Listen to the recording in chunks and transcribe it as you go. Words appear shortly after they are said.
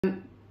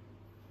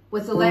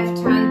with the left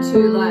hand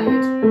too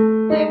loud,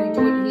 then we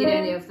don't hear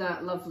any of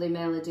that lovely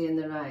melody in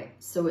the right.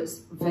 So it's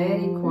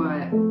very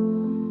quiet.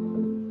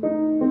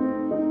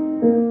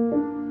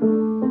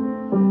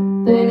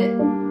 Then it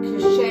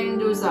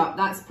crescendos up.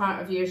 That's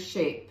part of your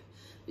shape.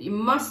 But you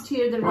must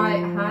hear the right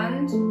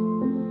hand.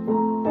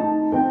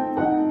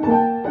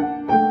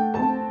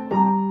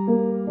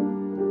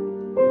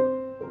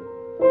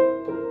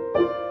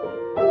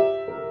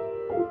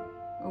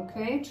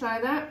 Okay, try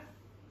that.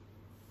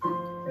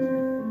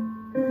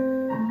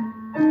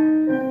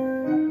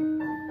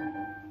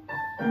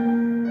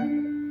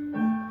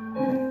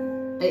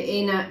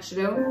 A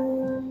natural.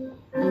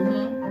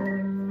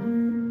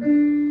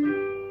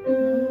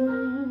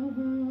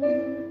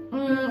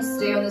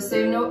 Stay on the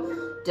same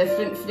note.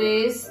 Different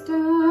phrase.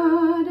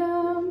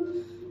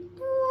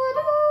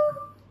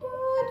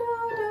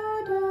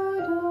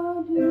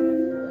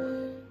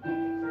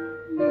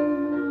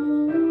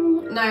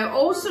 Now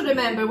also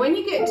remember, when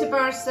you get to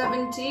bar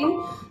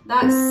 17,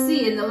 that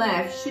C in the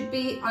left should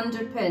be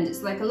underpinned.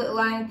 It's like a little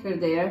anchor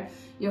there.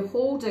 You're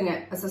holding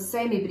it as a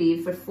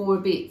semi-breve for 4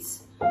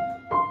 beats.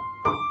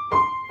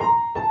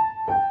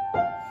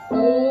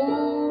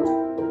 Hold.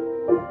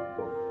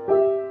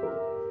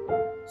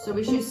 So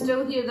we should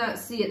still hear that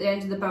C at the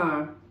end of the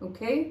bar.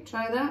 Okay,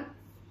 try that.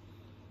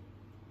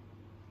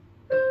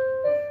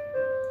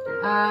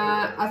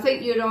 I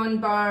think you're on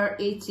bar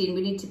 18.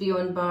 We need to be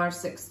on bar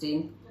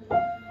 16.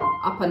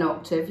 Up an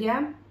octave,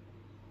 yeah?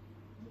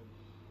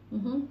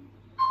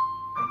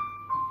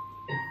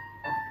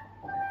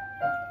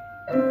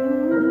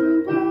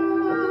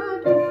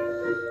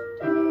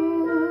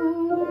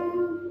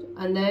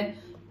 And then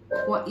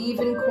what,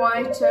 even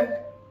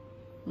quieter?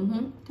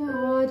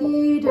 Da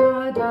dee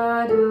da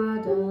da da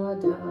da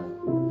da.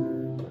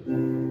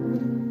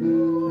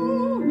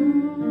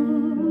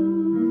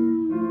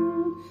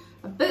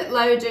 A bit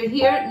louder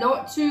here,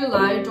 not too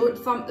loud. Don't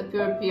thump the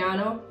poor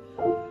piano,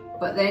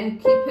 but then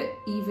keep it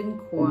even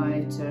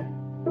quieter.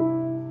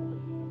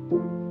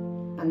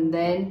 And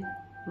then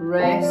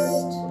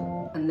rest,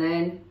 and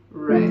then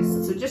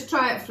rest. So just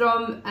try it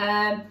from,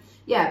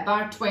 yeah,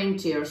 bar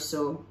 20 or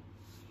so.